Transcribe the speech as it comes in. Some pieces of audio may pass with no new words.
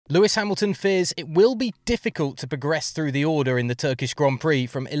Lewis Hamilton fears it will be difficult to progress through the order in the Turkish Grand Prix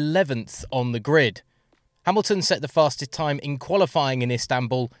from 11th on the grid. Hamilton set the fastest time in qualifying in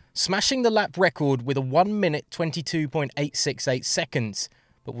Istanbul, smashing the lap record with a 1 minute 22.868 seconds,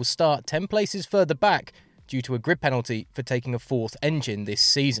 but will start 10 places further back due to a grid penalty for taking a fourth engine this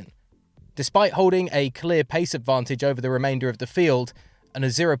season. Despite holding a clear pace advantage over the remainder of the field and a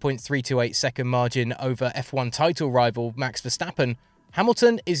 0.328 second margin over F1 title rival Max Verstappen,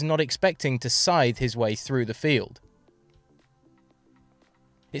 Hamilton is not expecting to scythe his way through the field.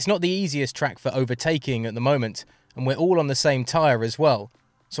 It's not the easiest track for overtaking at the moment, and we're all on the same tyre as well,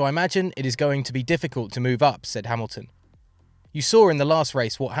 so I imagine it is going to be difficult to move up, said Hamilton. You saw in the last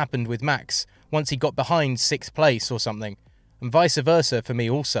race what happened with Max once he got behind 6th place or something, and vice versa for me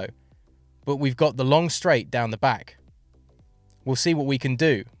also. But we've got the long straight down the back. We'll see what we can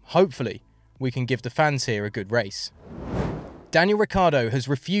do. Hopefully, we can give the fans here a good race. Daniel Ricciardo has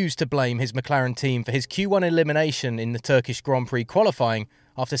refused to blame his McLaren team for his Q1 elimination in the Turkish Grand Prix qualifying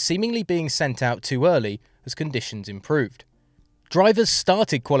after seemingly being sent out too early as conditions improved. Drivers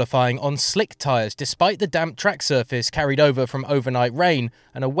started qualifying on slick tyres despite the damp track surface carried over from overnight rain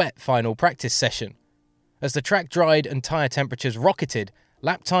and a wet final practice session. As the track dried and tyre temperatures rocketed,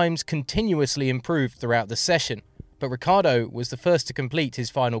 lap times continuously improved throughout the session, but Ricciardo was the first to complete his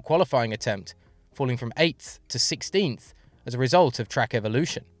final qualifying attempt, falling from 8th to 16th as a result of track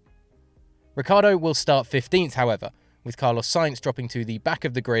evolution. Ricciardo will start 15th, however, with Carlos Sainz dropping to the back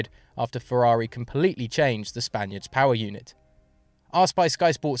of the grid after Ferrari completely changed the Spaniard's power unit. Asked by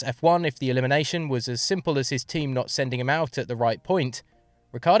Sky Sports F1 if the elimination was as simple as his team not sending him out at the right point,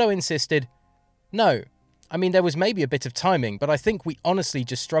 Ricciardo insisted, "No, I mean there was maybe a bit of timing, but I think we honestly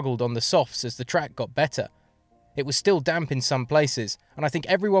just struggled on the softs as the track got better. It was still damp in some places, and I think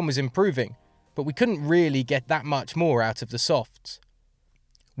everyone was improving, but we couldn't really get that much more out of the softs.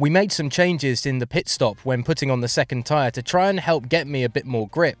 We made some changes in the pit stop when putting on the second tyre to try and help get me a bit more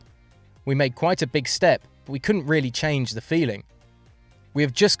grip. We made quite a big step, but we couldn't really change the feeling. We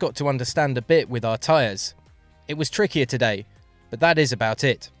have just got to understand a bit with our tyres. It was trickier today, but that is about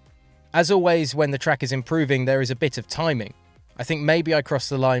it. As always, when the track is improving, there is a bit of timing. I think maybe I crossed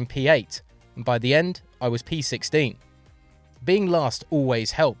the line P8, and by the end, I was P16. Being last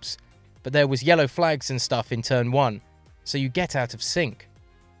always helps, but there was yellow flags and stuff in turn 1, so you get out of sync.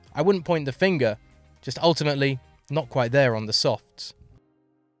 I wouldn't point the finger, just ultimately not quite there on the softs."